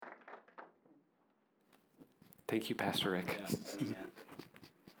Thank you, Pastor Rick. Yeah.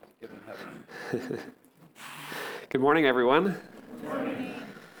 Good morning, everyone. Good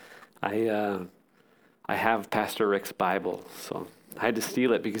morning. I have Pastor Rick's Bible, so I had to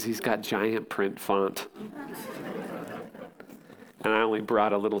steal it because he's got giant print font. And I only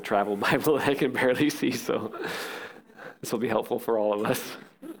brought a little travel Bible that I can barely see, so this will be helpful for all of us.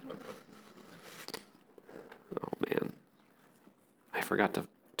 Oh, man. I forgot to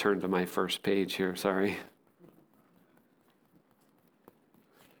turn to my first page here, sorry.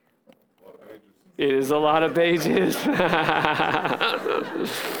 It is a lot of pages.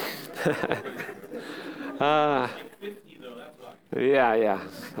 Yeah,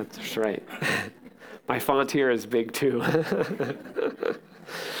 that's right. My font here is big too.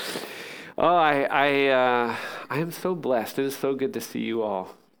 I am so blessed. It is so good to see you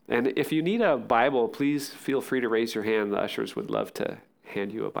all. And if you need a Bible, please feel free to raise your hand. The ushers would love to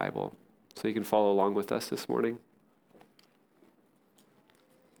hand you a Bible so you can follow along with us this morning.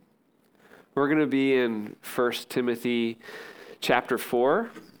 We're going to be in 1 Timothy chapter 4,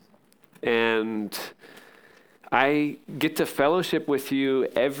 and I get to fellowship with you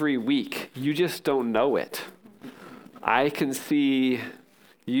every week. You just don't know it. I can see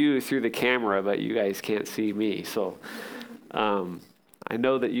you through the camera, but you guys can't see me. So I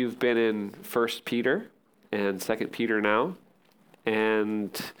know that you've been in 1 Peter and 2 Peter now,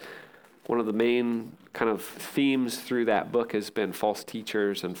 and one of the main kind of themes through that book has been false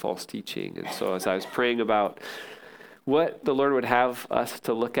teachers and false teaching. And so as I was praying about what the Lord would have us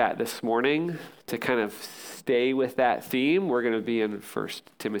to look at this morning to kind of stay with that theme, we're going to be in 1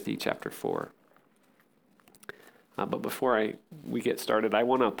 Timothy chapter 4. But before we get started, I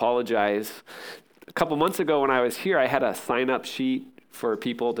want to apologize. A couple months ago when I was here, I had a sign-up sheet for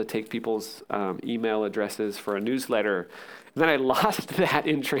people to take people's email addresses for a newsletter. And then I lost that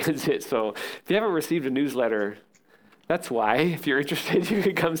in transit. So if you haven't received a newsletter, that's why. If you're interested, you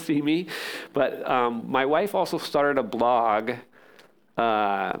can come see me. But my wife also started a blog.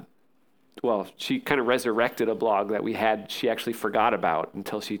 She kind of resurrected a blog that she actually forgot about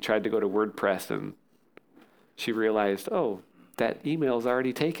until she tried to go to WordPress, and she realized, oh, that email's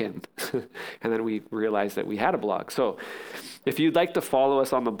already taken. And then we realized that we had a blog. So if you'd like to follow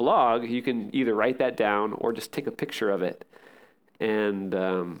us on the blog, you can either write that down or just take a picture of it. And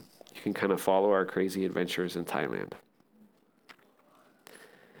you can kind of follow our crazy adventures in Thailand.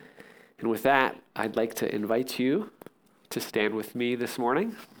 And with that, I'd like to invite you to stand with me this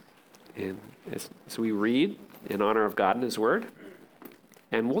morning and as we read in honor of God and His Word.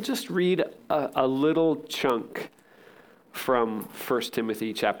 And we'll just read a little chunk from 1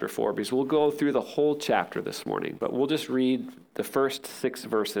 Timothy chapter 4, because we'll go through the whole chapter this morning, but we'll just read the first 6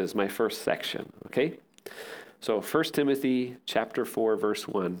 verses, my first section, okay? So 1 Timothy chapter 4, verse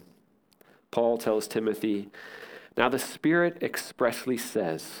 1, Paul tells Timothy, "Now the Spirit expressly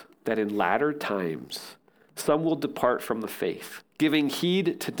says that in latter times some will depart from the faith, giving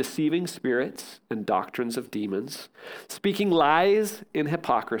heed to deceiving spirits and doctrines of demons, speaking lies in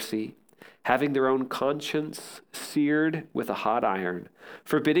hypocrisy, having their own conscience seared with a hot iron,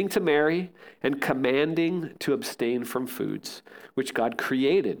 forbidding to marry, and commanding to abstain from foods, which God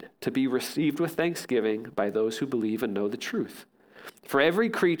created to be received with thanksgiving by those who believe and know the truth. For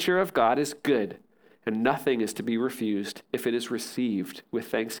every creature of God is good, and nothing is to be refused if it is received with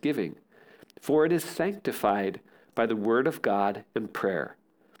thanksgiving. For it is sanctified by the word of God and prayer.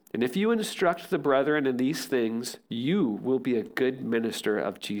 And if you instruct the brethren in these things, you will be a good minister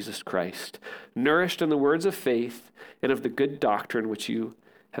of Jesus Christ, nourished in the words of faith and of the good doctrine which you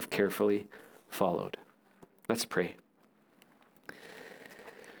have carefully followed." Let's pray.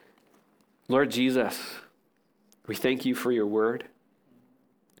 Lord Jesus, we thank you for your word.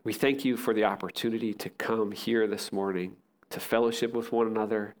 We thank you for the opportunity to come here this morning, to fellowship with one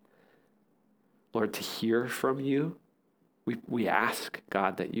another. Lord, to hear from you. We ask,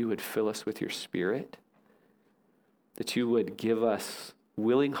 God, that you would fill us with your Spirit, that you would give us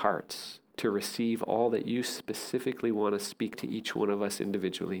willing hearts to receive all that you specifically want to speak to each one of us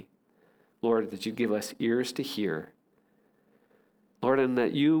individually. Lord, that you give us ears to hear. Lord, and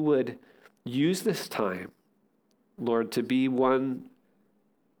that you would use this time, Lord, to be one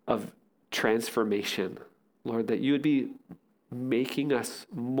of transformation. Lord, that you would be making us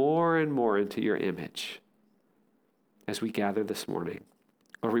more and more into your image as we gather this morning.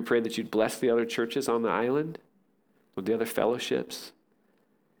 Lord, we pray that you'd bless the other churches on the island, with the other fellowships.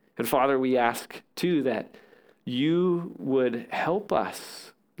 And Father, we ask too that you would help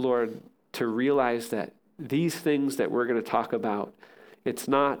us, Lord, to realize that these things that we're going to talk about, it's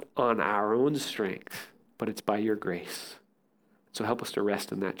not on our own strength, but it's by your grace. So help us to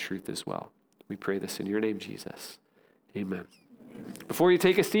rest in that truth as well. We pray this in your name, Jesus. Amen. Before you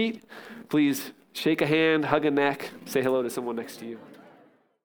take a seat, please shake a hand, hug a neck, say hello to someone next to you.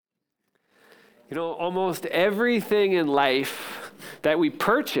 You know, almost everything in life that we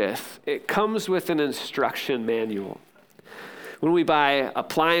purchase, it comes with an instruction manual. When we buy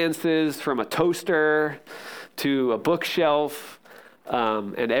appliances, from a toaster to a bookshelf,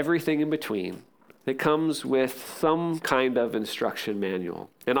 and everything in between, it comes with some kind of instruction manual.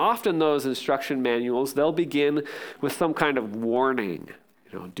 And often those instruction manuals, they'll begin with some kind of warning.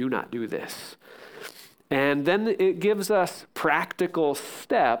 Do not do this. And then it gives us practical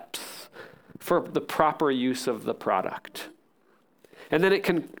steps for the proper use of the product. And then it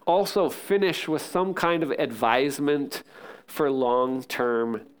can also finish with some kind of advisement for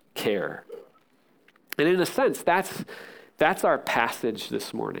long-term care. And in a sense, that's our passage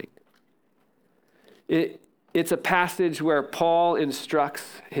this morning. It's a passage where Paul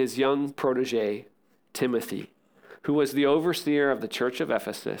instructs his young protege, Timothy, who was the overseer of the church of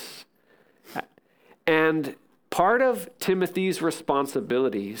Ephesus. And part of Timothy's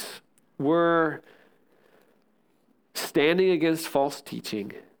responsibilities were standing against false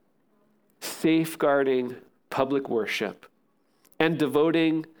teaching, safeguarding public worship, and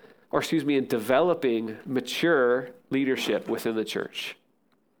developing mature leadership within the church.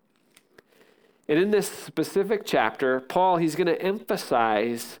 And in this specific chapter, Paul, he's going to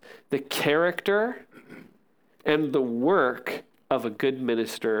emphasize the character and the work of a good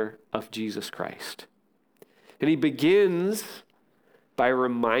minister of Jesus Christ. And he begins by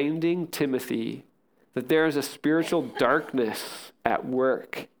reminding Timothy that there is a spiritual darkness at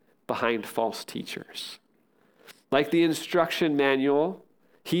work behind false teachers. Like the instruction manual,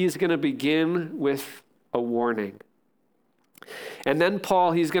 he's going to begin with a warning. And then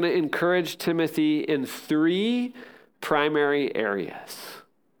Paul, he's going to encourage Timothy in 3 primary areas.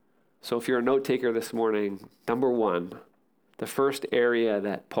 So if you're a note taker this morning, number 1, the first area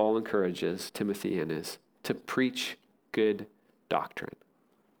that Paul encourages Timothy in is to preach good doctrine.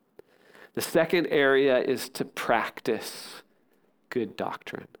 The second area is to practice good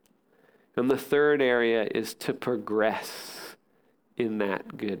doctrine. And the third area is to progress in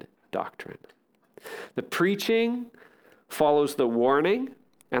that good doctrine. The preaching follows the warning,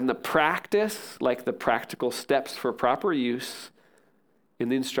 and the practice, like the practical steps for proper use in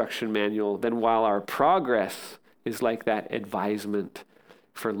the instruction manual, then while our progress is like that advisement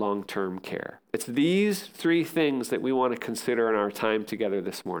for long-term care. It's these 3 things that we want to consider in our time together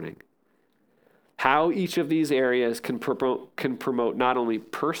this morning. How each of these areas can promote not only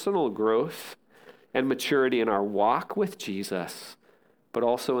personal growth and maturity in our walk with Jesus, but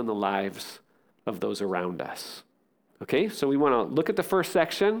also in the lives of those around us. Okay, so we want to look at the first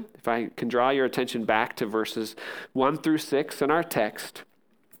section. If I can draw your attention back to verses 1 through 6 in our text.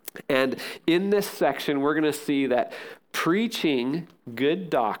 And in this section, we're going to see that preaching good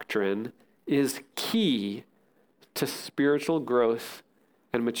doctrine is key to spiritual growth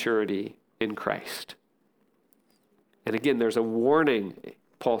and maturity in Christ. And again, there's a warning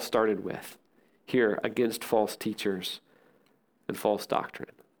Paul started with here against false teachers and false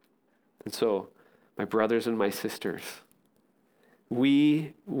doctrine. And so, my brothers and my sisters,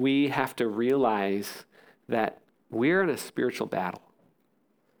 we have to realize that we're in a spiritual battle.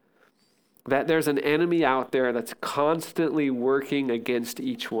 That there's an enemy out there that's constantly working against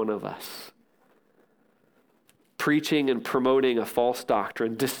each one of us. Preaching and promoting a false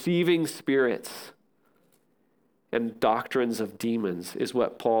doctrine, deceiving spirits, and doctrines of demons is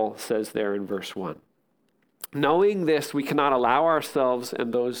what Paul says there in verse 1. Knowing this, we cannot allow ourselves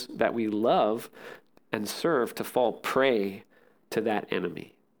and those that we love and serve to fall prey to that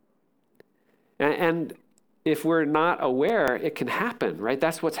enemy. And if we're not aware, it can happen, right?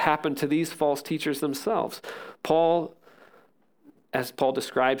 That's what's happened to these false teachers themselves. Paul, as Paul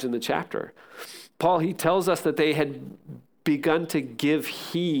describes in the chapter, Paul, he tells us that they had begun to give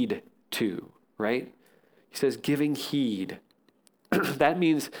heed to, right? He says giving heed. That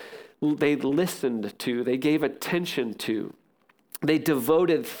means they listened to, they gave attention to, they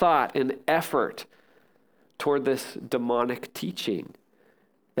devoted thought and effort toward this demonic teaching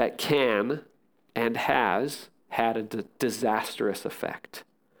that can and has had a disastrous effect.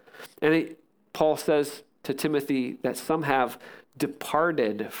 And Paul says to Timothy that some have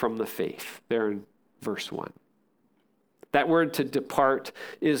departed from the faith, there in verse 1. That word to depart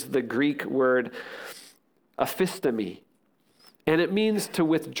is the Greek word aphistemi, and it means to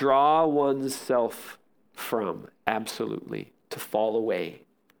withdraw oneself from, absolutely, to fall away.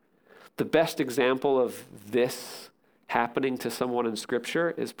 The best example of this happening to someone in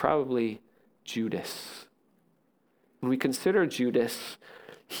Scripture is probably Judas. When we consider Judas,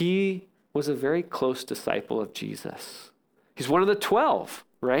 he was a very close disciple of Jesus. He's one of the 12,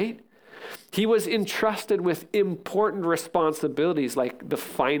 right? He was entrusted with important responsibilities like the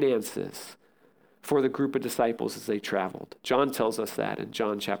finances for the group of disciples as they traveled. John tells us that in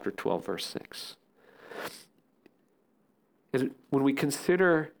John chapter 12, verse 6. And when we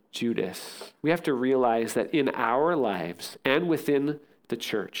consider Judas, we have to realize that in our lives and within the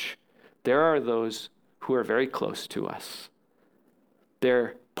church, there are those who are very close to us.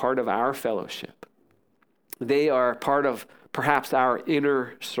 They're part of our fellowship. They are part of perhaps our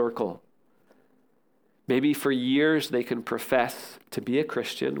inner circle. Maybe for years they can profess to be a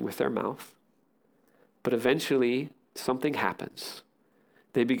Christian with their mouth, but eventually something happens.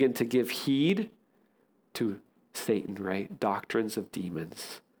 They begin to give heed to Satan, right? Doctrines of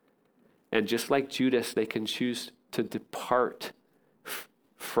demons. And just like Judas, they can choose to depart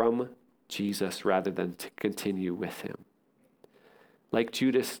from Jesus rather than to continue with him. Like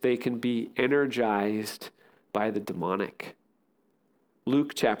Judas, they can be energized by the demonic.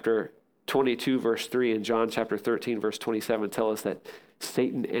 Luke chapter 22, verse 3, and John chapter 13, verse 27 tell us that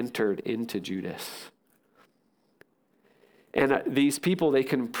Satan entered into Judas. And these people, they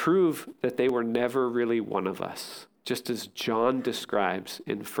can prove that they were never really one of us, just as John describes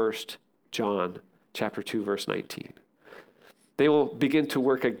in 1 John chapter 2, verse 19. They will begin to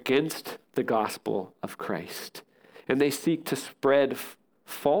work against the gospel of Christ, and they seek to spread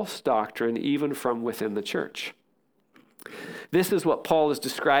false doctrine even from within the church. This is what Paul is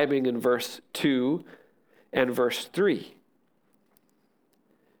describing in verse 2 and verse 3.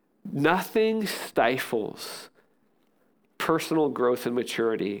 Nothing stifles personal growth and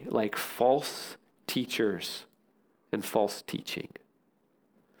maturity like false teachers and false teaching.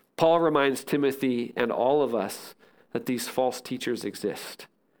 Paul reminds Timothy and all of us that these false teachers exist.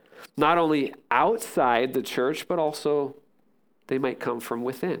 Not only outside the church, but also they might come from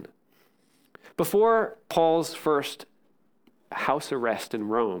within. Before Paul's first house arrest in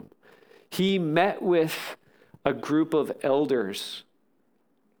Rome, he met with a group of elders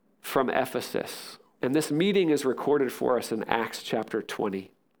from Ephesus. And this meeting is recorded for us in Acts chapter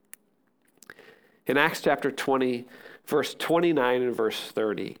 20. In Acts chapter 20, verse 29 and verse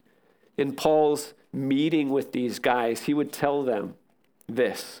 30, in Paul's meeting with these guys, he would tell them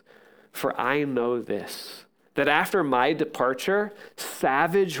this, "For I know this, that after my departure,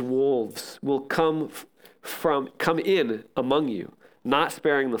 savage wolves will come in among you, not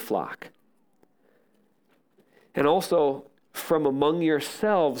sparing the flock. And also, from among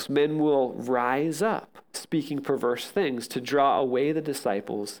yourselves, men will rise up, speaking perverse things, to draw away the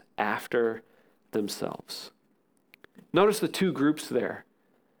disciples after themselves." Notice the two groups there.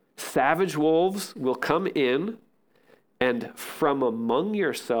 Savage wolves will come in, and from among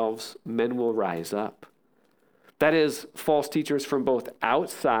yourselves, men will rise up. That is, false teachers from both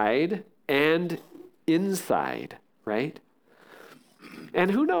outside and inside, right?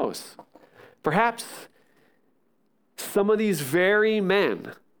 And who knows? Perhaps some of these very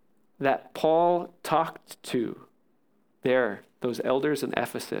men that Paul talked to there, those elders in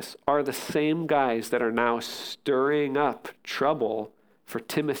Ephesus, are the same guys that are now stirring up trouble for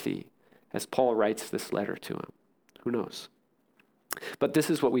Timothy as Paul writes this letter to him. Who knows? But this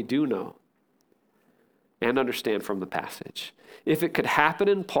is what we do know and understand from the passage. If it could happen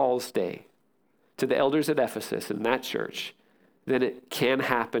in Paul's day to the elders at Ephesus in that church, then it can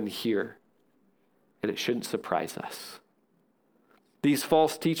happen here, and it shouldn't surprise us. These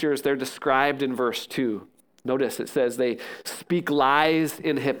false teachers, they're described in verse 2. Notice it says they speak lies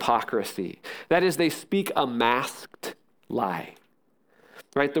in hypocrisy. That is, they speak a masked lie.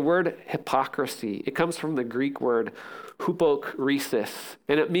 Right? The word hypocrisy, it comes from the Greek word hypokrisis,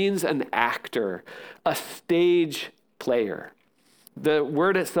 and it means an actor, a stage player. The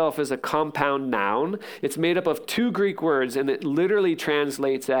word itself is a compound noun. It's made up of two Greek words, and it literally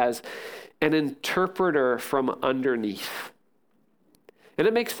translates as an interpreter from underneath. And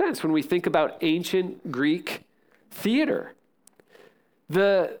it makes sense when we think about ancient Greek theater.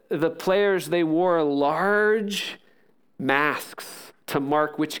 The players, they wore large masks to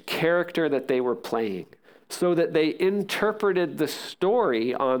mark which character that they were playing, so that they interpreted the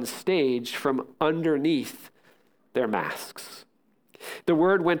story on stage from underneath their masks. The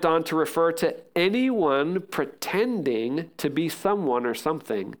word went on to refer to anyone pretending to be someone or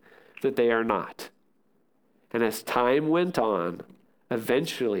something that they are not. And as time went on,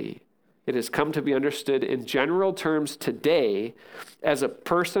 eventually it has come to be understood in general terms today as a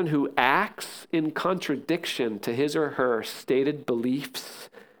person who acts in contradiction to his or her stated beliefs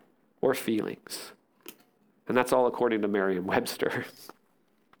or feelings. And that's all according to Merriam-Webster.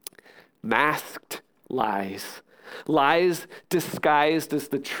 Masked lies. lies disguised as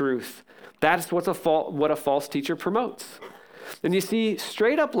the truth. That's what a false teacher promotes. And you see,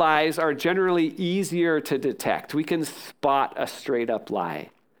 straight up lies are generally easier to detect. We can spot a straight up lie.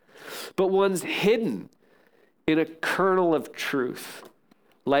 But one's hidden in a kernel of truth,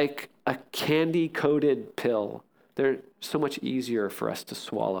 like a candy-coated pill. They're so much easier for us to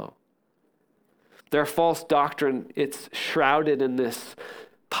swallow. Their false doctrine, it's shrouded in this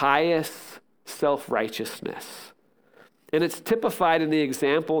pious self-righteousness. And it's typified in the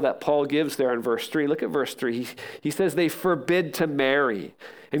example that Paul gives there in verse 3. Look at verse 3. He says they forbid to marry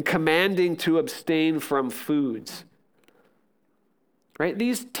and commanding to abstain from foods. Right?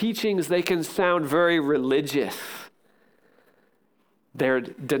 These teachings, they can sound very religious. They're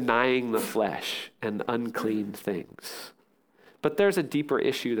denying the flesh and unclean things. But there's a deeper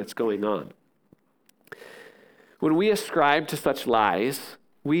issue that's going on. When we ascribe to such lies,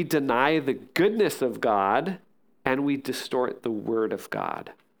 we deny the goodness of God and we distort the word of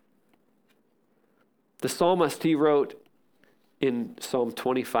God. The psalmist, he wrote in Psalm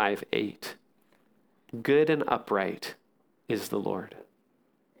 25:8, "Good and upright is the Lord."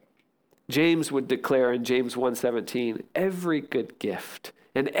 James would declare in James 1:17, "Every good gift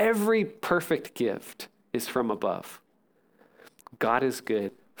and every perfect gift is from above." God is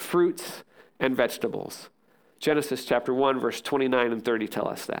good. Fruits and vegetables. Genesis chapter 1, verse 29 and 30 tell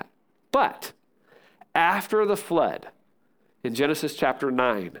us that. But after the flood, in Genesis chapter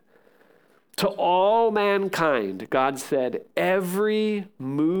 9, to all mankind, God said, "Every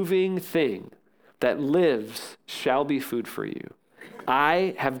moving thing that lives shall be food for you.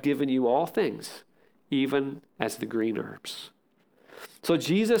 I have given you all things, even as the green herbs." So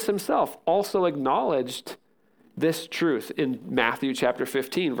Jesus himself also acknowledged this truth in Matthew chapter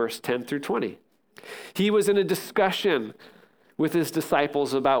 15, verse 10 through 20. He was in a discussion with his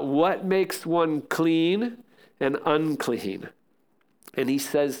disciples about what makes one clean and unclean. And he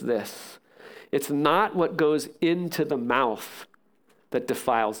says this, "It's not what goes into the mouth that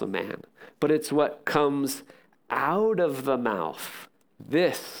defiles a man, but it's what comes out of the mouth.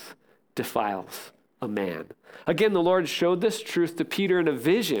 This defiles a man." Again, the Lord showed this truth to Peter in a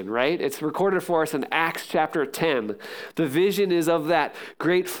vision, right? It's recorded for us in Acts chapter 10. The vision is of that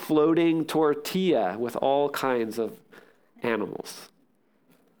great floating tortilla with all kinds of animals,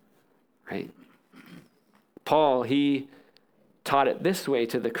 right? Paul, he taught it this way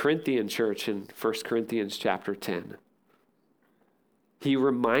to the Corinthian church in 1 Corinthians chapter 10. He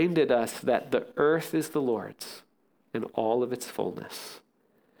reminded us that the earth is the Lord's and all of its fullness.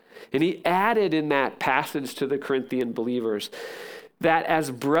 And he added in that passage to the Corinthian believers that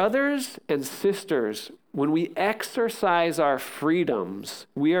as brothers and sisters, when we exercise our freedoms,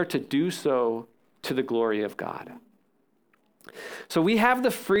 we are to do so to the glory of God. So we have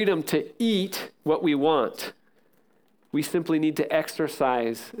the freedom to eat what we want. We simply need to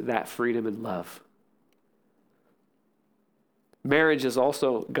exercise that freedom in love. Marriage is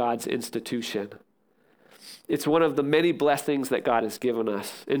also God's institution. It's one of the many blessings that God has given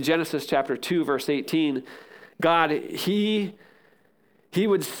us. In Genesis chapter 2, verse 18, God, he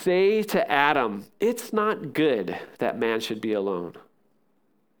would say to Adam, "It's not good that man should be alone.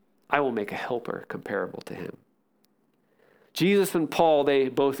 I will make a helper comparable to him." Jesus and Paul, they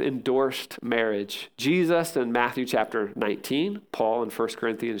both endorsed marriage. Jesus in Matthew chapter 19, Paul in 1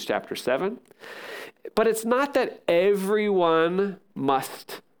 Corinthians chapter 7. But it's not that everyone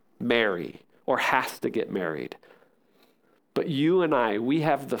must marry or has to get married. But you and I, we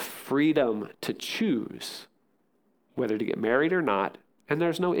have the freedom to choose whether to get married or not, and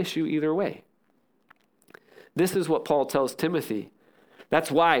there's no issue either way. This is what Paul tells Timothy.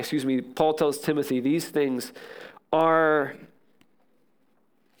 That's why, Paul tells Timothy these things are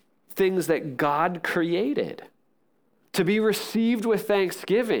things that God created to be received with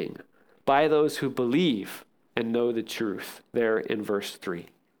thanksgiving by those who believe and know the truth, there in verse 3.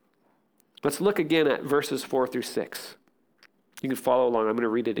 Let's look again at verses 4 through 6. You can follow along. I'm going to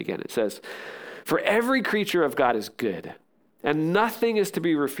read it again. It says, "For every creature of God is good, and nothing is to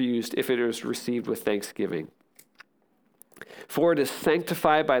be refused if it is received with thanksgiving. For it is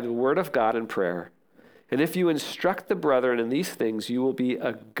sanctified by the word of God and prayer. And if you instruct the brethren in these things, you will be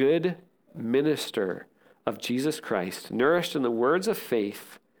a good minister of Jesus Christ, nourished in the words of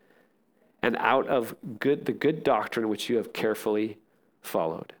faith and out of the good doctrine which you have carefully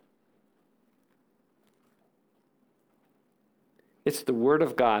followed." It's the word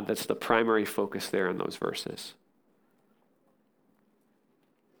of God that's the primary focus there in those verses.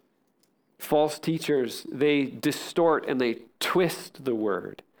 False teachers, they distort and they twist the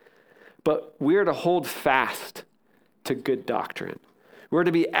word. But we're to hold fast to good doctrine. We're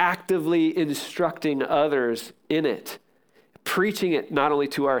to be actively instructing others in it, preaching it not only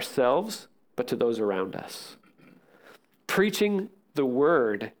to ourselves, but to those around us. Preaching the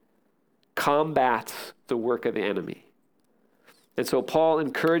word combats the work of the enemy. And so Paul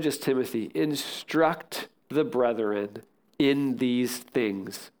encourages Timothy, instruct the brethren in these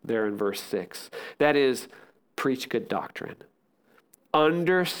things, there in verse 6. That is, preach good doctrine.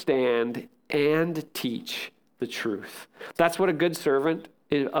 Understand and teach the truth. That's what a good servant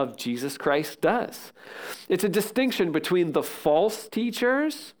of Jesus Christ does. It's a distinction between the false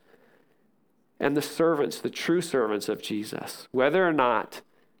teachers and the servants, the true servants of Jesus, whether or not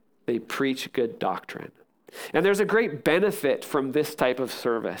they preach good doctrine. And there's a great benefit from this type of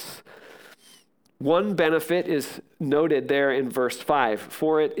service. One benefit is noted there in verse 5,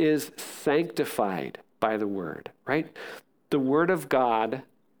 for it is sanctified by the word, right? The word of God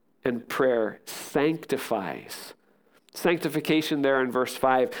and prayer sanctifies. Sanctification there in verse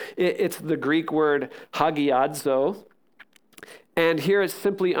 5, it's the Greek word hagiadzo, and here it's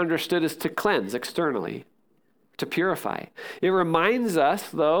simply understood as to cleanse externally, to purify. It reminds us,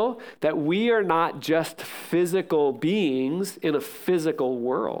 though, that we are not just physical beings in a physical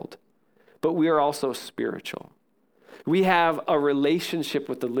world, but we are also spiritual. We have a relationship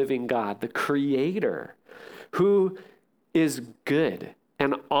with the living God, the Creator, who is good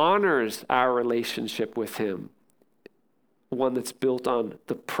and honors our relationship with Him, one that's built on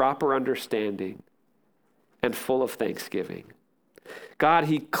the proper understanding and full of thanksgiving. God,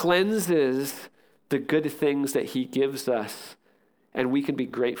 He cleanses the good things that He gives us, and we can be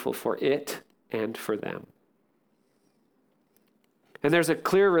grateful for it and for them. And there's a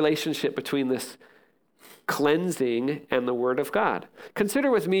clear relationship between this cleansing and the Word of God.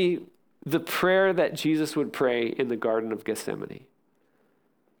 Consider with me the prayer that Jesus would pray in the Garden of Gethsemane.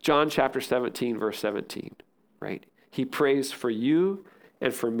 John chapter 17, verse 17, right? He prays for you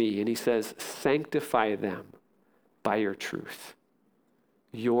and for me, and He says, sanctify them by your truth.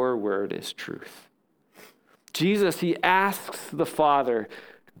 Your word is truth. Jesus, He asks the Father,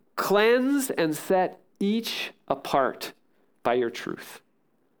 cleanse and set each apart by your truth.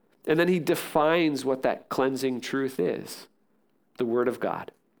 And then He defines what that cleansing truth is, the Word of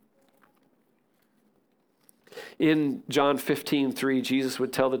God. In John 15:3, Jesus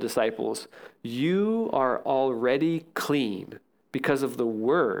would tell the disciples, you are already clean because of the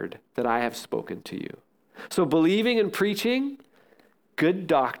word that I have spoken to you. So believing and preaching good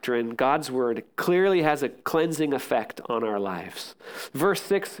doctrine, God's word, clearly has a cleansing effect on our lives. Verse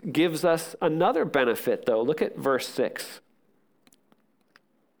 6 gives us another benefit, though. Look at verse 6.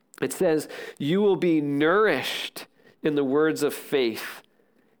 It says, you will be nourished in the words of faith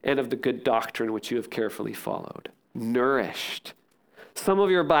and of the good doctrine which you have carefully followed. Nourished. Some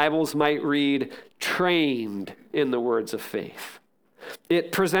of your Bibles might read, trained in the words of faith.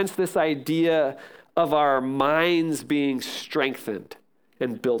 It presents this idea of our minds being strengthened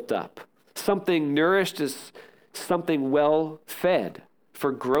and built up. Something nourished is something well fed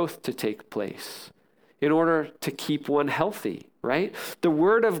for growth to take place in order to keep one healthy, right? The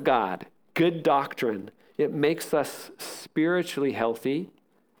Word of God, good doctrine, it makes us spiritually healthy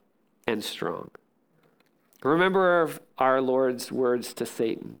and strong. Remember our Lord's words to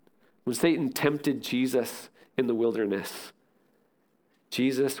Satan. When Satan tempted Jesus in the wilderness,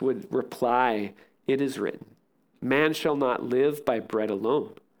 Jesus would reply, it is written, man shall not live by bread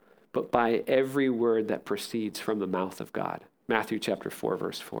alone, but by every word that proceeds from the mouth of God. Matthew chapter 4,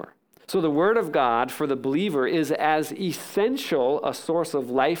 verse 4. So the Word of God for the believer is as essential a source of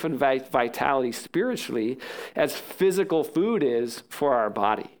life and vitality spiritually as physical food is for our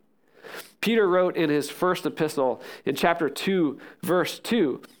body. Peter wrote in his first epistle in chapter 2, verse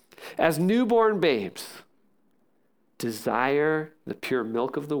 2, as newborn babes, desire the pure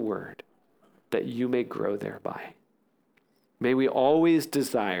milk of the word, that you may grow thereby. May we always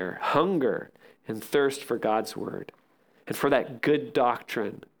desire, hunger, and thirst for God's word, and for that good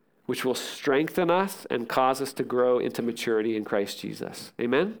doctrine, which will strengthen us and cause us to grow into maturity in Christ Jesus.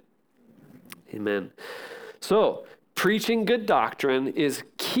 Amen? Amen. So, preaching good doctrine is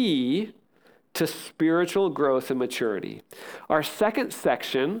key to spiritual growth and maturity. Our second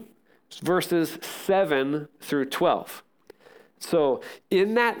section, verses 7 through 12. So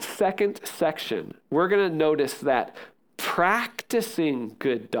in that second section, we're going to notice that practicing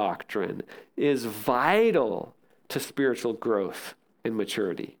good doctrine is vital to spiritual growth and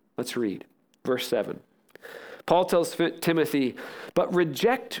maturity. Let's read verse 7. Paul tells Timothy, but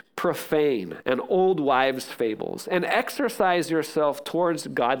reject profane and old wives' fables, and exercise yourself towards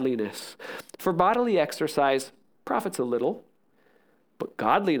godliness. For bodily exercise profits a little, but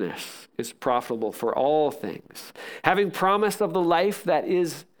godliness is profitable for all things, having promise of the life that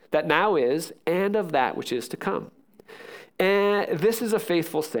now is, and of that which is to come. And this is a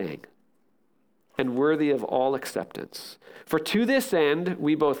faithful saying, and worthy of all acceptance. For to this end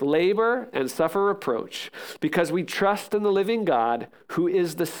we both labor and suffer reproach, because we trust in the living God, who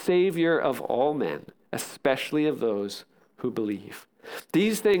is the Savior of all men, especially of those who believe.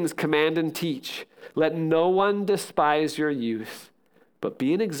 These things command and teach. Let no one despise your youth, but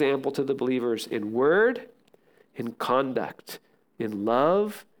be an example to the believers in word, in conduct, in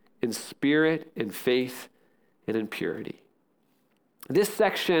love, in spirit, in faith, and in purity. This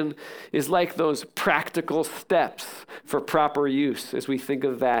section is like those practical steps for proper use as we think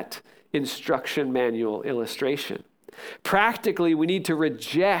of that instruction manual illustration. Practically, we need to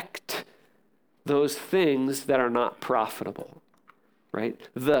reject those things that are not profitable, right?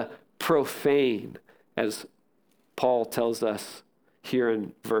 The profane, as Paul tells us here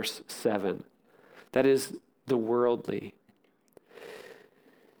in verse 7. That is the worldly.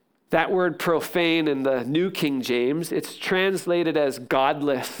 That word profane in the New King James, it's translated as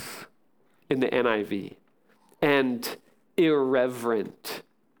godless in the NIV and irreverent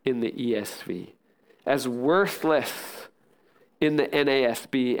in the ESV, as worthless in the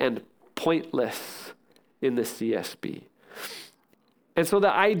NASB and pointless in the CSB. And so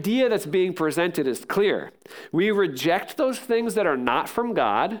the idea that's being presented is clear. We reject those things that are not from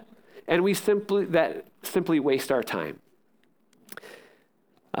God, and we simply waste our time.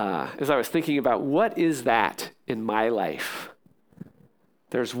 As I was thinking about what is that in my life,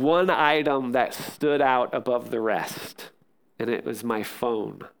 there's one item that stood out above the rest, and it was my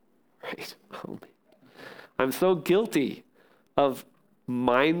phone. Right? I'm so guilty of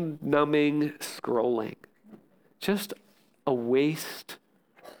mind-numbing scrolling. Just a waste,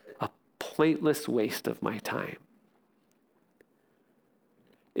 a pointless waste of my time.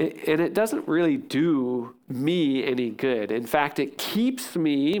 And it doesn't really do me any good. In fact, it keeps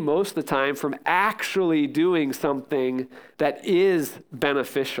me most of the time from actually doing something that is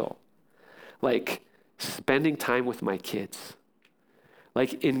beneficial, like spending time with my kids,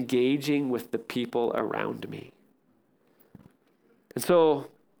 like engaging with the people around me. And so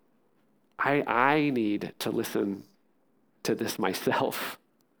I need to listen to this myself.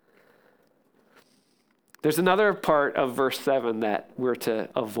 There's another part of verse 7 that we're to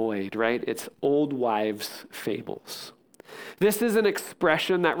avoid, right? It's old wives' fables. This is an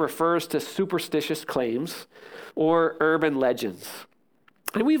expression that refers to superstitious claims or urban legends.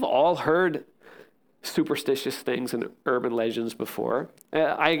 And we've all heard superstitious things and urban legends before.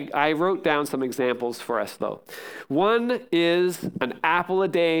 I wrote down some examples for us, though. One is an apple a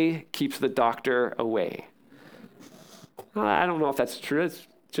day keeps the doctor away. I don't know if that's true. It's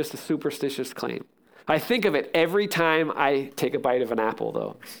just a superstitious claim. I think of it every time I take a bite of an apple,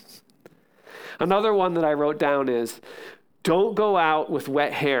 though. Another one that I wrote down is, don't go out with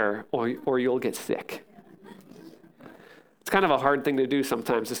wet hair or you'll get sick. It's kind of a hard thing to do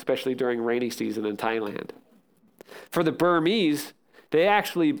sometimes, especially during rainy season in Thailand. For the Burmese, they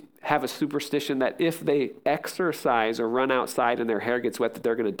actually have a superstition that if they exercise or run outside and their hair gets wet, that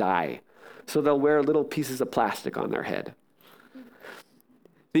they're going to die. So they'll wear little pieces of plastic on their head.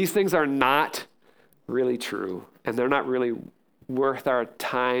 These things are not really true, and they're not really worth our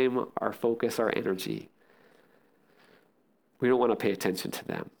time, our focus, our energy. We don't want to pay attention to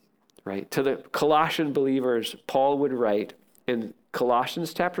them, right? To the Colossian believers, Paul would write in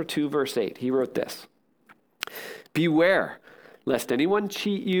Colossians chapter 2, verse 8, he wrote this: "Beware, lest anyone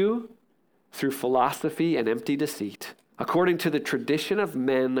cheat you through philosophy and empty deceit, according to the tradition of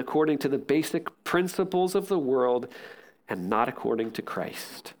men, according to the basic principles of the world, and not according to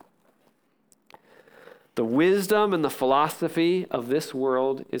Christ." The wisdom and the philosophy of this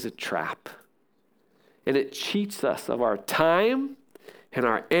world is a trap. And it cheats us of our time and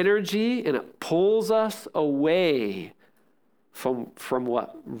our energy, and it pulls us away from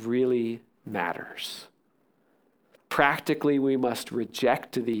what really matters. Practically, we must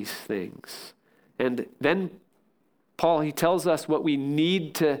reject these things. And then Paul, he tells us what we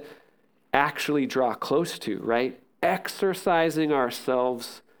need to actually draw close to, right? Exercising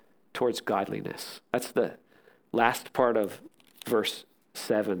ourselves towards godliness. That's the last part of verse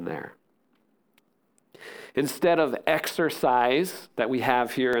 7 there. Instead of exercise that we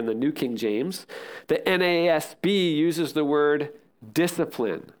have here in the New King James, the NASB uses the word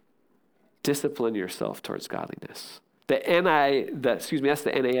discipline. Discipline yourself towards godliness. That's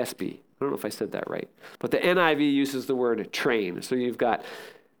the NASB. I don't know if I said that right. But the NIV uses the word train. So you've got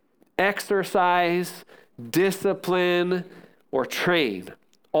exercise, discipline, or train.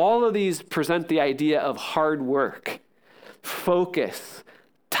 All of these present the idea of hard work. focus,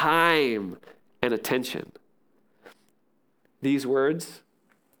 time, and attention. These words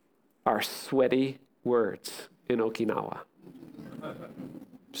are sweaty words in Okinawa.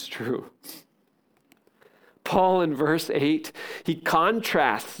 It's true. Paul in verse 8, he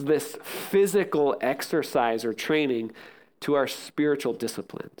contrasts this physical exercise or training to our spiritual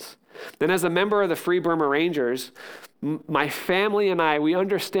disciplines. And as a member of the Free Burma Rangers, my family and I, we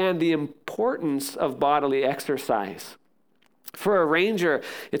understand the importance of bodily exercise. For a ranger,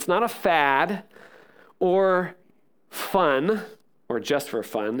 it's not a fad or fun, or just for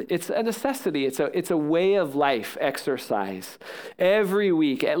fun. It's a necessity. It's a way of life exercise. Every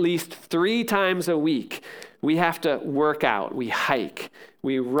week, at least 3 times a week, we have to work out, we hike,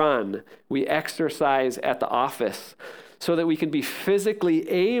 we run, we exercise at the office so that we can be physically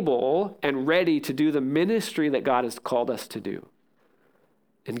able and ready to do the ministry that God has called us to do.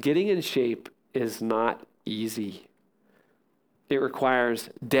 And getting in shape is not easy. It requires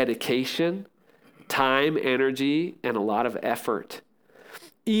dedication, time, energy, and a lot of effort.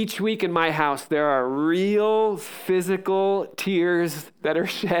 Each week in my house, there are real physical tears that are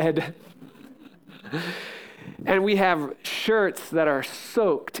shed. And we have shirts that are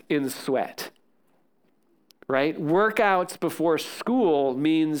soaked in sweat, right? Workouts before school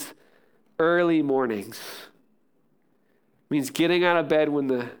means early mornings. Means getting out of bed when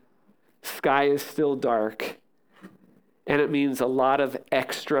the sky is still dark. And it means a lot of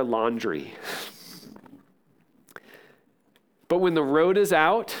extra laundry. But when the road is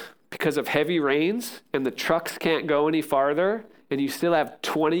out because of heavy rains and the trucks can't go any farther and you still have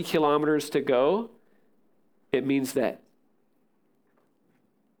 20 kilometers to go, it means that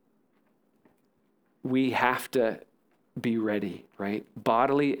we have to be ready, right?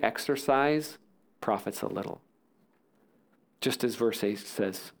 Bodily exercise profits a little, just as verse 8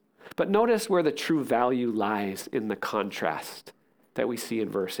 says. But notice where the true value lies in the contrast that we see in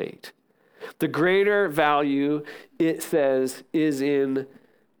verse 8. The greater value, it says, is in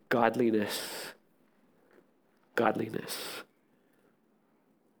godliness. Godliness.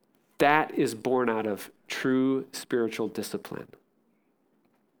 That is born out of true spiritual discipline.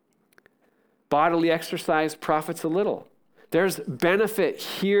 Bodily exercise profits a little. There's benefit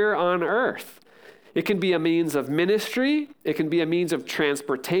here on earth. It can be a means of ministry. It can be a means of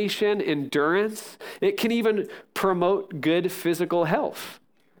transportation, endurance. It can even promote good physical health.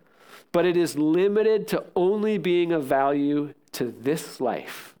 But it is limited to only being of value to this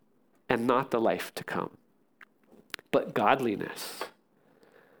life and not the life to come. But godliness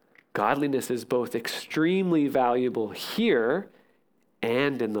is both extremely valuable here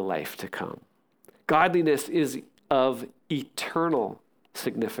and in the life to come. Godliness is of eternal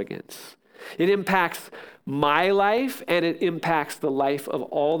significance. It impacts my life and it impacts the life of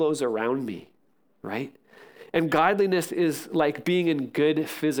all those around me, right? And godliness is like being in good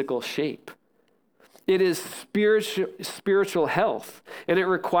physical shape. It is spiritual health, and it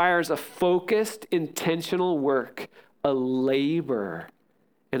requires a focused, intentional work, a labor,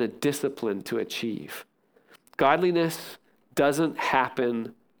 and a discipline to achieve. Godliness doesn't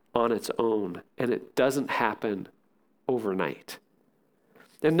happen on its own, and it doesn't happen overnight.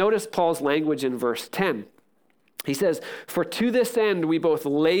 And notice Paul's language in verse 10. He says, "For to this end we both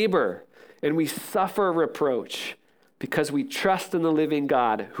labor and we suffer reproach because we trust in the living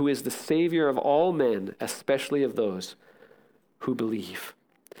God, who is the Savior of all men, especially of those who believe."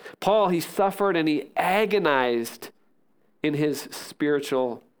 Paul, he suffered and he agonized in his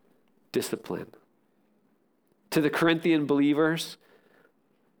spiritual discipline. To the Corinthian believers,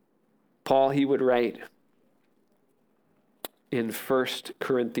 Paul, he would write in 1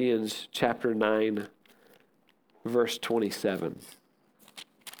 Corinthians chapter 9, verse 27.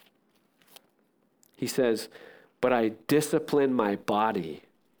 He says, "But I discipline my body,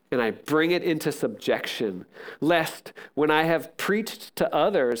 and I bring it into subjection, lest when I have preached to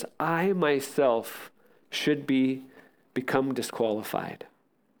others, I myself should become disqualified."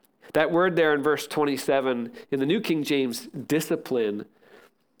 That word there in verse 27, in the New King James, discipline.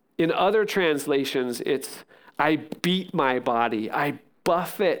 In other translations, it's, I beat my body, I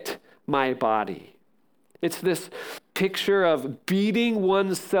buffet my body. It's this picture of beating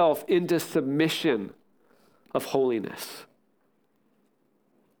oneself into submission of holiness.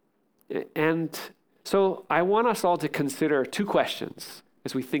 And so I want us all to consider 2 questions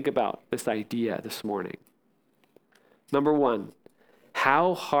as we think about this idea this morning. Number 1,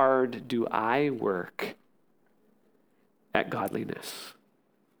 how hard do I work at godliness?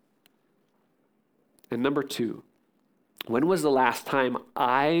 And number 2, when was the last time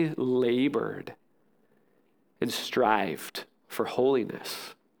I labored and strived for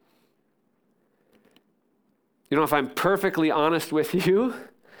holiness? If I'm perfectly honest with you,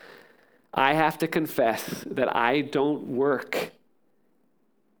 I have to confess that I don't work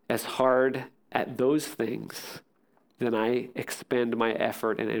as hard at those things than I expend my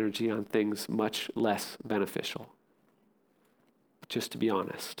effort and energy on things much less beneficial. Just to be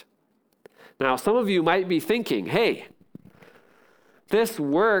honest. Now, some of you might be thinking, hey, this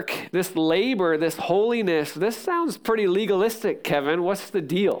work, this labor, this holiness, this sounds pretty legalistic, Kevin. What's the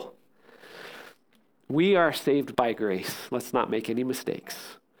deal? We are saved by grace. Let's not make any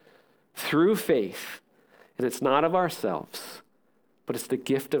mistakes. Through faith, and it's not of ourselves, but it's the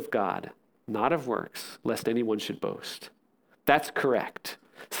gift of God, not of works, lest anyone should boast. That's correct.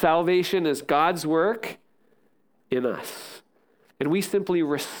 Salvation is God's work in us. And we simply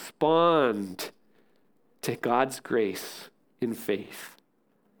respond to God's grace in faith.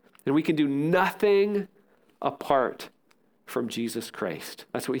 And we can do nothing apart from Jesus Christ.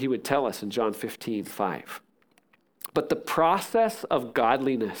 That's what he would tell us in John 15:5. But the process of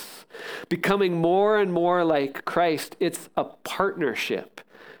godliness, becoming more and more like Christ, it's a partnership.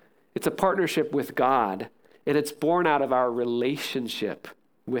 It's a partnership with God, and it's born out of our relationship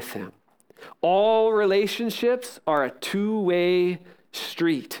with him. All relationships are a two-way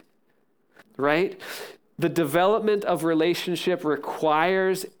street, right? The development of relationship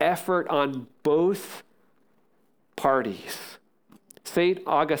requires effort on both parties. St.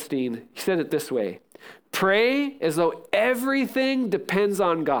 Augustine, he said it this way: pray as though everything depends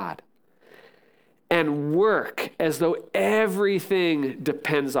on God, and work as though everything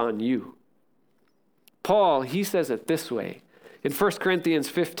depends on you. Paul, he says it this way in 1 Corinthians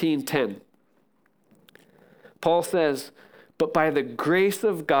 15:10. Paul says, "But by the grace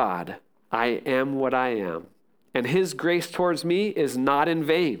of God, I am what I am, and his grace towards me is not in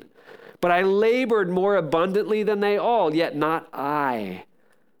vain. But I labored more abundantly than they all, yet not I,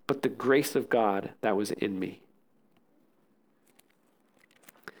 but the grace of God that was in me."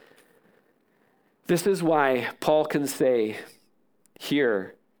 This is why Paul can say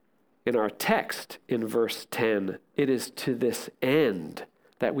here in our text in verse 10, it is to this end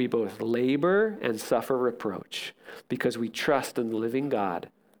that we both labor and suffer reproach, because we trust in the living God,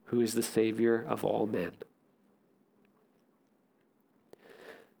 who is the Savior of all men.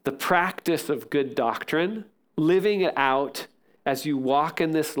 The practice of good doctrine, living it out as you walk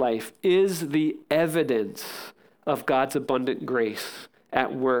in this life, is the evidence of God's abundant grace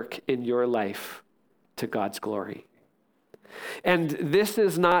at work in your life to God's glory. And this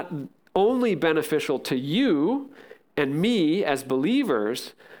is not only beneficial to you and me as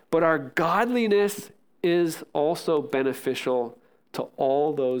believers, but our godliness is also beneficial to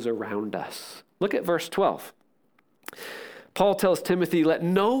all those around us. Look at verse 12. Paul tells Timothy, "Let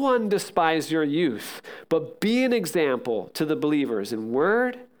no one despise your youth, but be an example to the believers in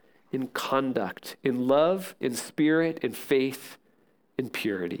word, in conduct, in love, in spirit, in faith, in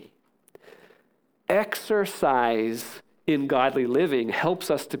purity." Exercise in godly living helps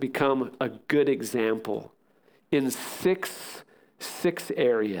us to become a good example in six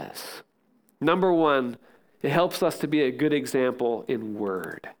areas. Number one, it helps us to be a good example in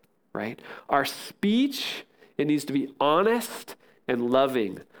word, right? Our speech, it needs to be honest and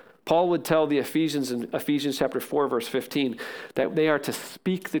loving. Paul would tell the Ephesians in Ephesians chapter 4, verse 15, that they are to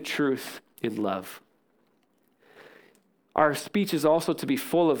speak the truth in love. Our speech is also to be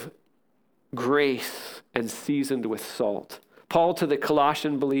full of grace and seasoned with salt. Paul to the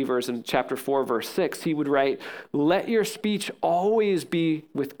Colossian believers in chapter 4, verse 6, he would write, "Let your speech always be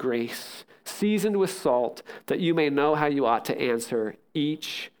with grace, seasoned with salt, that you may know how you ought to answer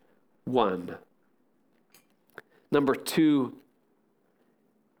each one." Number two,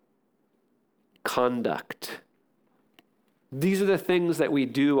 conduct. These are the things that we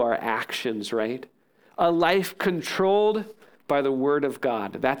do, our actions, right? A life controlled by the word of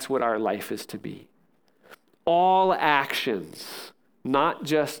God. That's what our life is to be. All actions, not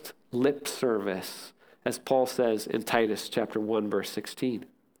just lip service, as Paul says in Titus chapter 1, verse 16.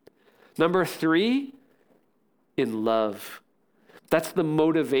 Number three, in love. That's the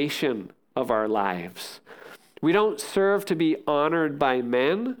motivation of our lives. We don't serve to be honored by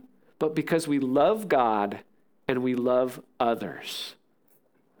men, but because we love God and we love others.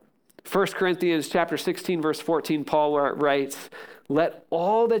 1 Corinthians chapter 16, verse 14, Paul writes, "Let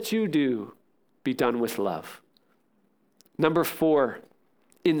all that you do be done with love." Number four,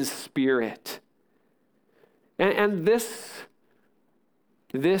 in spirit. And this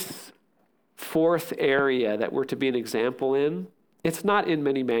fourth area that we're to be an example in, it's not in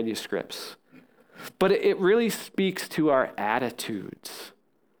many manuscripts, but it really speaks to our attitudes,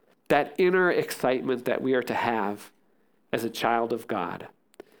 that inner excitement that we are to have as a child of God.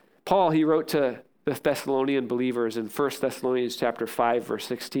 Paul, he wrote to the Thessalonian believers in 1 Thessalonians chapter 5, verse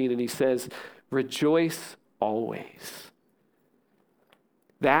 16, and he says, rejoice always.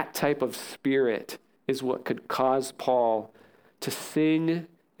 That type of spirit is what could cause Paul to sing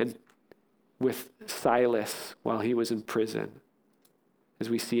and with Silas while he was in prison, as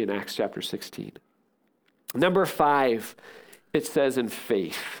we see in Acts chapter 16. Number 5, it says in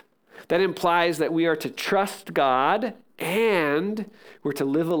faith. That implies that we are to trust God and we're to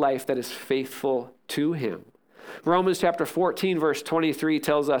live a life that is faithful to him. Romans chapter 14, verse 23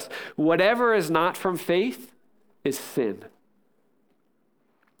 tells us, whatever is not from faith is sin.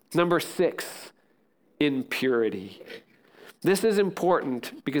 Number 6, impurity. This is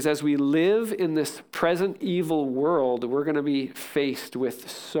important because as we live in this present evil world, we're going to be faced with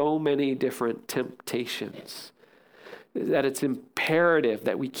so many different temptations that it's imperative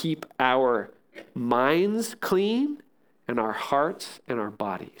that we keep our minds clean and our hearts and our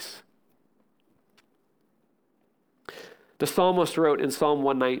bodies. The psalmist wrote in Psalm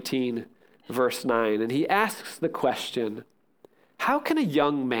 119, verse 9, and he asks the question, how can a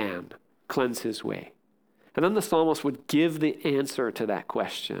young man cleanse his way? And then the psalmist would give the answer to that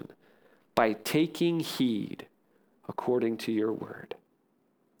question by taking heed according to your word.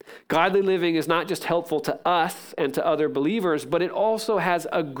 Godly living is not just helpful to us and to other believers, but it also has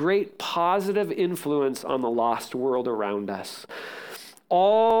a great positive influence on the lost world around us.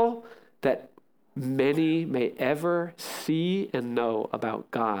 All that many may ever see and know about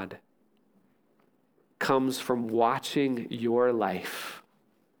God comes from watching your life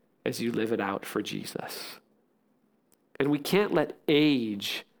as you live it out for Jesus. And we can't let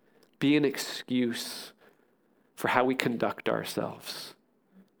age be an excuse for how we conduct ourselves.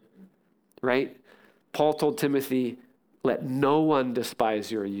 Right? Paul told Timothy, let no one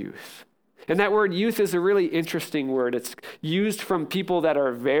despise your youth. And that word youth is a really interesting word. It's used from people that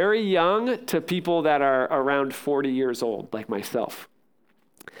are very young to people that are around 40 years old, like myself.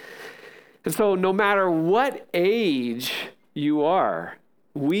 And so no matter what age you are,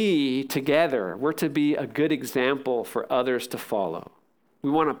 we together, we're to be a good example for others to follow.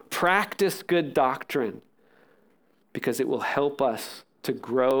 We want to practice good doctrine because it will help us to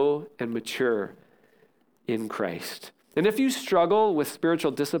grow and mature in Christ. And if you struggle with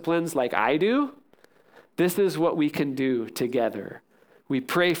spiritual disciplines like I do, this is what we can do together. We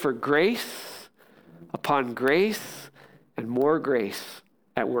pray for grace upon grace and more grace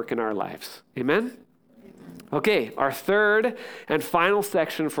at work in our lives. Amen? Okay, our third and final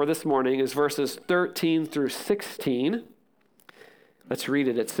section for this morning is verses 13 through 16. Let's read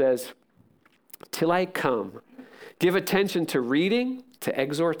it. It says, till I come, give attention to reading, to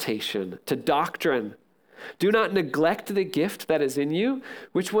exhortation, to doctrine. Do not neglect the gift that is in you,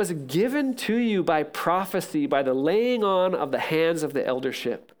 which was given to you by prophecy, by the laying on of the hands of the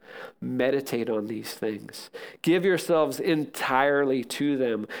eldership. Meditate on these things. Give yourselves entirely to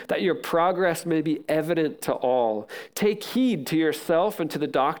them, that your progress may be evident to all. Take heed to yourself and to the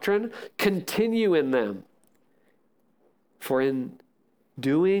doctrine. Continue in them. For in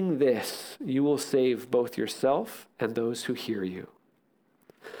doing this, you will save both yourself and those who hear you.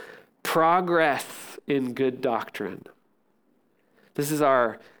 Progress in good doctrine. This is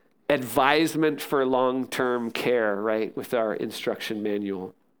our advisement for long-term care, right, with our instruction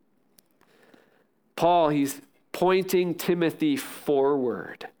manual. Paul, he's pointing Timothy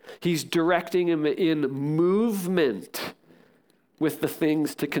forward. He's directing him in movement with the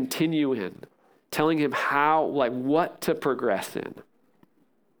things to continue in, telling him how, what to progress in.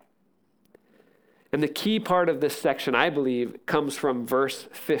 And the key part of this section, I believe, comes from verse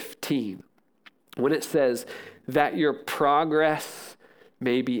 15, when it says that your progress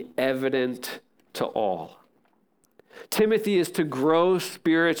may be evident to all. Timothy is to grow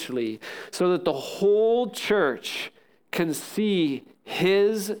spiritually so that the whole church can see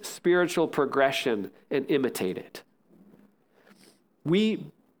his spiritual progression and imitate it.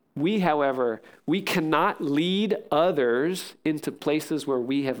 However, we cannot lead others into places where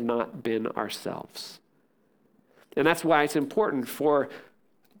we have not been ourselves. And that's why it's important for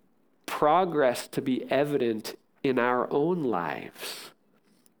progress to be evident in our own lives.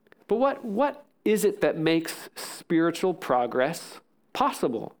 But what is it that makes spiritual progress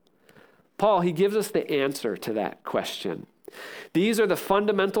possible? Paul, he gives us the answer to that question. These are the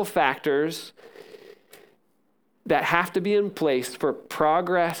fundamental factors that have to be in place for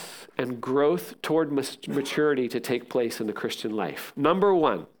progress and growth toward maturity to take place in the Christian life. Number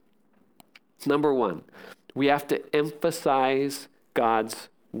one, we have to emphasize God's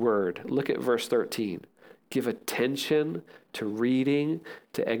word. Look at verse 13. Give attention to reading,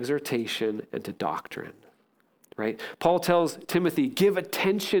 to exhortation, and to doctrine. right? Paul tells Timothy, give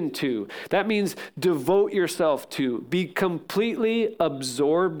attention to. That means devote yourself to, be completely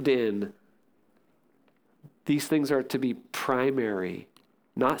absorbed in. These things are to be primary,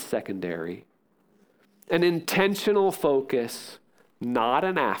 not secondary. An intentional focus, not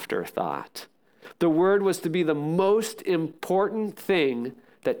an afterthought. The word was to be the most important thing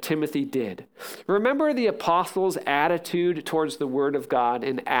that Timothy did. Remember the apostles' attitude towards the word of God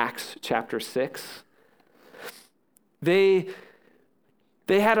in Acts chapter 6? They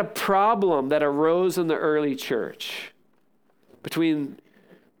had a problem that arose in the early church between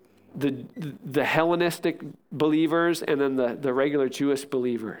the Hellenistic believers and then the regular Jewish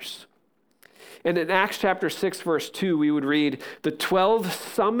believers. And in Acts chapter 6, verse 2, we would read, the 12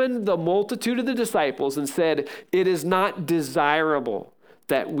 summoned the multitude of the disciples and said, it is not desirable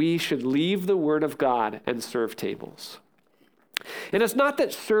that we should leave the word of God and serve tables. And it's not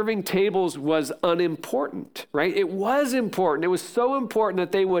that serving tables was unimportant, right? It was important. It was so important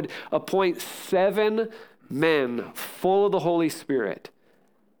that they would appoint 7 men full of the Holy Spirit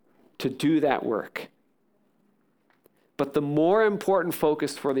to do that work. But the more important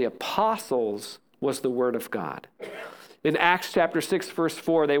focus for the apostles was the word of God. In Acts chapter 6, verse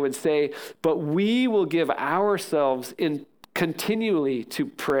 4, they would say, but we will give ourselves continually to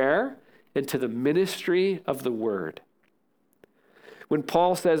prayer and to the ministry of the word. When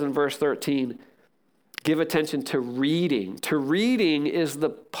Paul says in verse 13, give attention to reading is the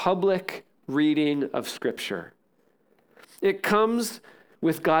public reading of Scripture. It comes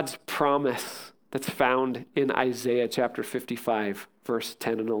with God's promise that's found in Isaiah chapter 55, verse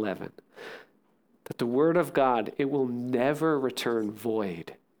 10 and 11. That the word of God, it will never return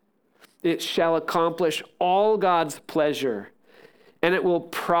void. It shall accomplish all God's pleasure, and it will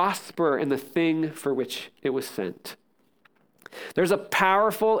prosper in the thing for which it was sent. There's a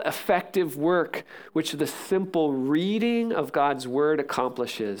powerful, effective work which the simple reading of God's word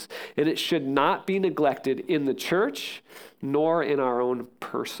accomplishes, and it should not be neglected in the church nor in our own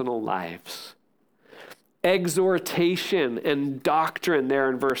personal lives. Exhortation and doctrine there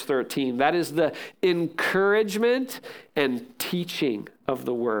in verse 13. That is the encouragement and teaching of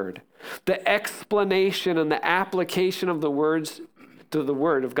the word. The explanation and the application of the words to the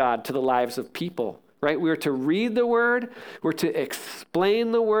word of God to the lives of people. Right? We're to read the word, we're to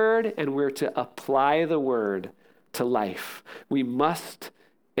explain the word, and we're to apply the word to life. We must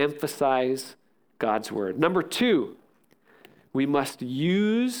emphasize God's word. Number 2, we must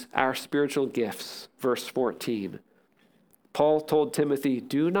use our spiritual gifts. Verse 14. Paul told Timothy,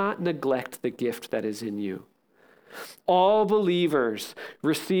 do not neglect the gift that is in you. All believers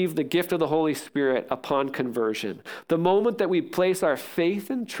receive the gift of the Holy Spirit upon conversion. The moment that we place our faith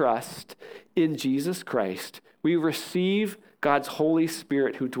and trust in Jesus Christ, we receive God's Holy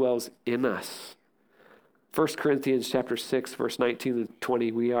Spirit who dwells in us. 1 Corinthians chapter 6, verse 19 and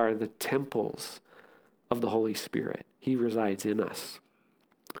 20, we are the temples of the Holy Spirit. He resides in us.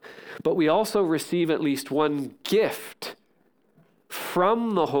 But we also receive at least one gift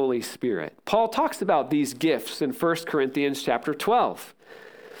from the Holy Spirit. Paul talks about these gifts in 1 Corinthians chapter 12.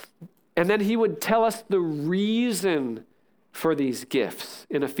 And then he would tell us the reason for these gifts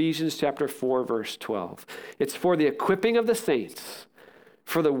in Ephesians chapter 4, verse 12. It's for the equipping of the saints,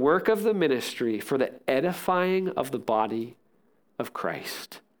 for the work of the ministry, for the edifying of the body of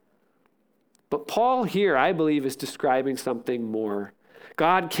Christ. But Paul here, I believe, is describing something more.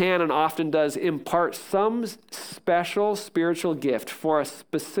 God can and often does impart some special spiritual gift for a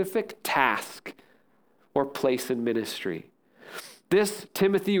specific task or place in ministry. This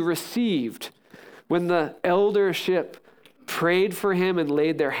Timothy received when the eldership prayed for him and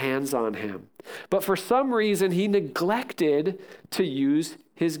laid their hands on him. But for some reason, he neglected to use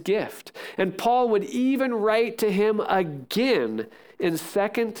his gift. And Paul would even write to him again in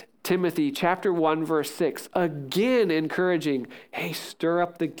 2 Timothy chapter 1, verse 6, again encouraging, hey, stir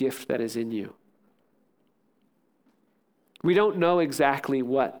up the gift that is in you. We don't know exactly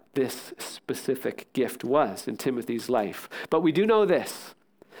what this specific gift was in Timothy's life, but we do know this.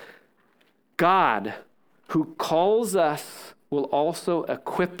 God, who calls us, will also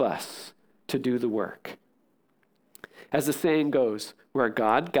equip us to do the work. As the saying goes, where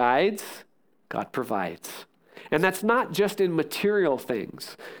God guides, God provides. And that's not just in material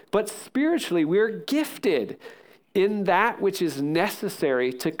things, but spiritually, we're gifted in that which is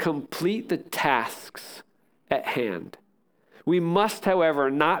necessary to complete the tasks at hand. We must, however,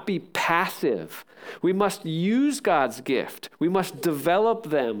 not be passive. We must use God's gift. We must develop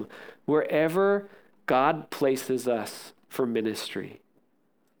them wherever God places us for ministry.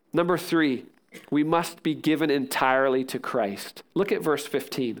 Number 3, we must be given entirely to Christ. Look at verse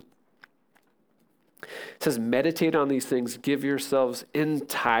 15. It says, meditate on these things, give yourselves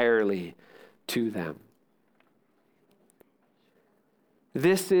entirely to them.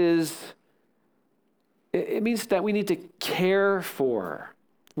 It means that we need to care for.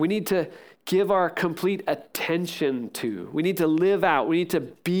 We need to give our complete attention to. We need to live out. We need to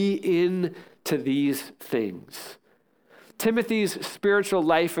be into these things. Timothy's spiritual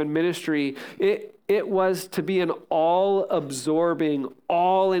life and ministry, it was to be an all-absorbing,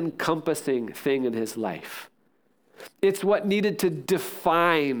 all-encompassing thing in his life. It's what needed to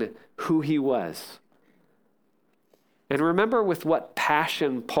define who he was. And remember with what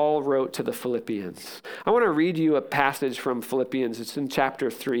passion Paul wrote to the Philippians. I want to read you a passage from Philippians. It's in chapter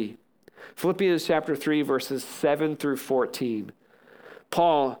 3. Philippians chapter 3, verses 7 through 14.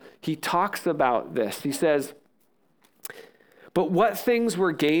 Paul, he talks about this. He says, "But what things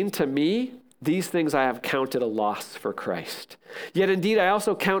were gained to me, these things I have counted a loss for Christ. Yet indeed I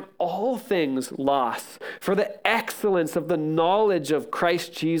also count all things loss for the excellence of the knowledge of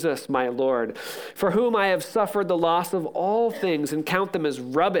Christ Jesus my Lord, for whom I have suffered the loss of all things and count them as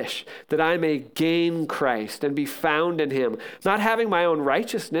rubbish, that I may gain Christ and be found in him, not having my own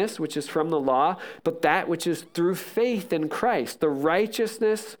righteousness, which is from the law, but that which is through faith in Christ, the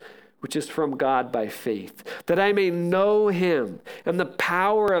righteousness which is from God by faith, that I may know him and the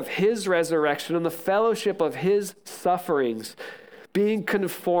power of his resurrection and the fellowship of his sufferings, being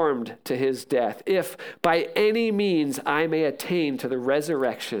conformed to his death, if by any means I may attain to the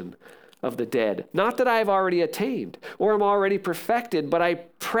resurrection of the dead. Not that I have already attained or am already perfected, but I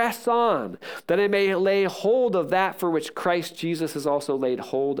press on, that I may lay hold of that for which Christ Jesus has also laid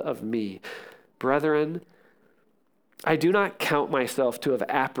hold of me. Brethren, I do not count myself to have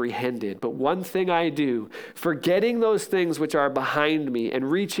apprehended, but one thing I do, forgetting those things which are behind me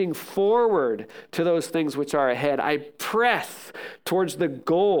and reaching forward to those things which are ahead, I press towards the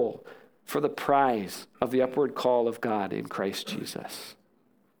goal for the prize of the upward call of God in Christ Jesus."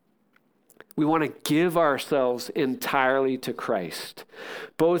 We want to give ourselves entirely to Christ,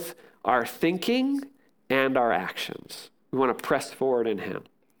 both our thinking and our actions. We want to press forward in him.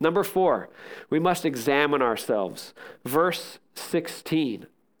 Number 4, we must examine ourselves. Verse 16. It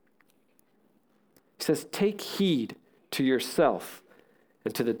says, take heed to yourself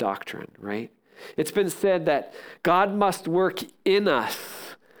and to the doctrine, right? It's been said that God must work in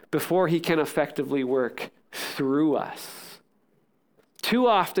us before he can effectively work through us. Too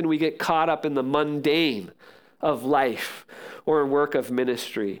often we get caught up in the mundane of life or work of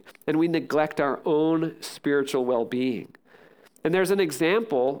ministry, and we neglect our own spiritual well-being. And there's an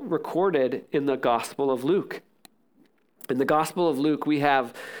example recorded in the Gospel of Luke. In the Gospel of Luke, we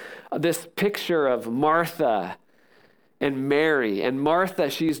have this picture of Martha and Mary. And Martha,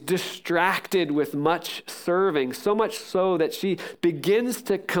 she's distracted with much serving, so much so that she begins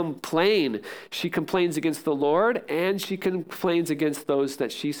to complain. She complains against the Lord and she complains against those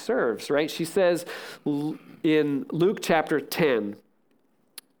that she serves, right? She says in Luke chapter 10,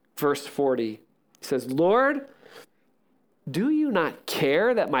 verse 40, it says, "Lord, do you not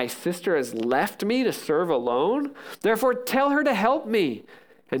care that my sister has left me to serve alone? Therefore tell her to help me."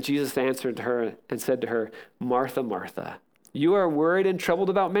 And Jesus answered her and said to her, "Martha, Martha, you are worried and troubled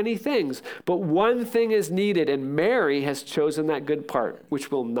about many things, but one thing is needed, and Mary has chosen that good part,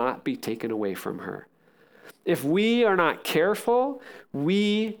 which will not be taken away from her." If we are not careful,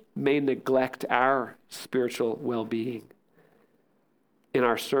 we may neglect our spiritual well-being in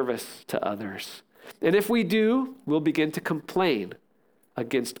our service to others. And if we do, we'll begin to complain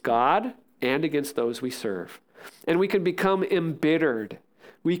against God and against those we serve. And we can become embittered.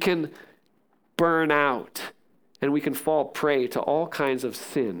 We can burn out. And we can fall prey to all kinds of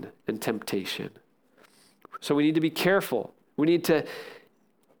sin and temptation. So we need to be careful. We need to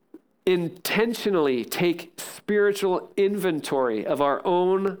intentionally take spiritual inventory of our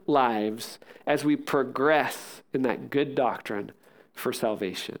own lives as we progress in that good doctrine for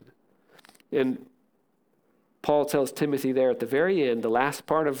salvation. And Paul tells Timothy there at the very end, the last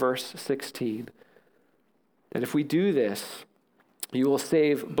part of verse 16, that if we do this, you will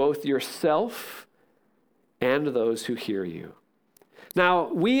save both yourself and those who hear you.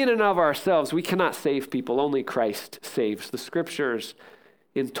 Now, we in and of ourselves, we cannot save people. Only Christ saves. The scriptures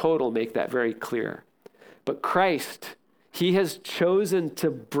in total make that very clear. But Christ, he has chosen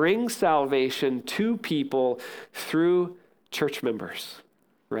to bring salvation to people through church members,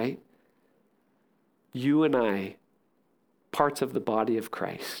 right? You and I, parts of the body of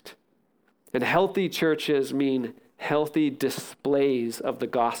Christ. And healthy churches mean healthy displays of the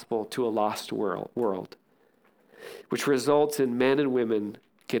gospel to a lost world, which results in men and women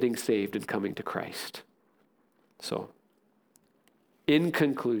getting saved and coming to Christ. So, in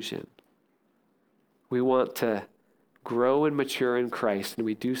conclusion, We want to grow and mature in Christ, and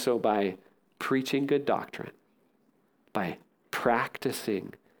we do so by preaching good doctrine, by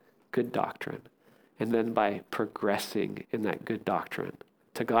practicing good doctrine, and then by progressing in that good doctrine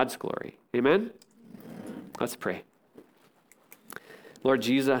to God's glory. Amen? Let's pray. Lord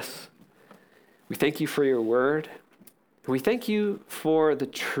Jesus, we thank you for your word. We thank you for the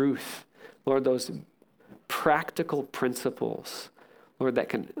truth, Lord, those practical principles, Lord, that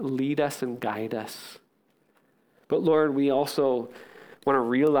can lead us and guide us. But Lord, we also want to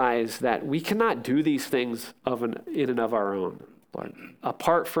realize that we cannot do these things in and of our own. Lord,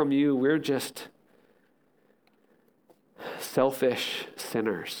 apart from you, we're just selfish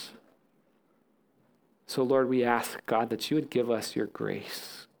sinners. So Lord, we ask, God, that you would give us your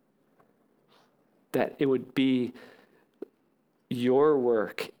grace, that it would be your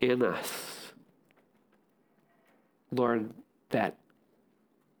work in us, Lord, that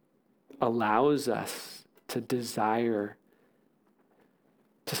allows us to desire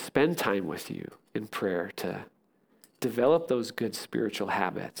to spend time with you in prayer, to develop those good spiritual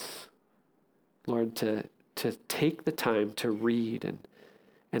habits, Lord, to take the time to read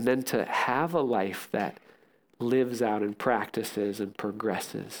and then to have a life that lives out and practices and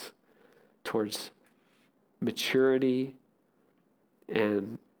progresses towards maturity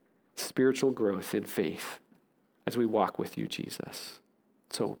and spiritual growth in faith as we walk with you, Jesus.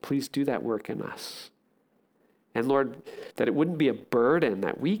 So please do that work in us. And Lord, that it wouldn't be a burden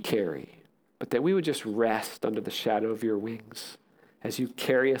that we carry, but that we would just rest under the shadow of your wings as you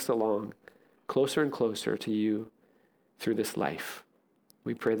carry us along closer and closer to you through this life.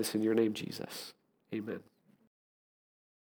 We pray this in your name, Jesus. Amen.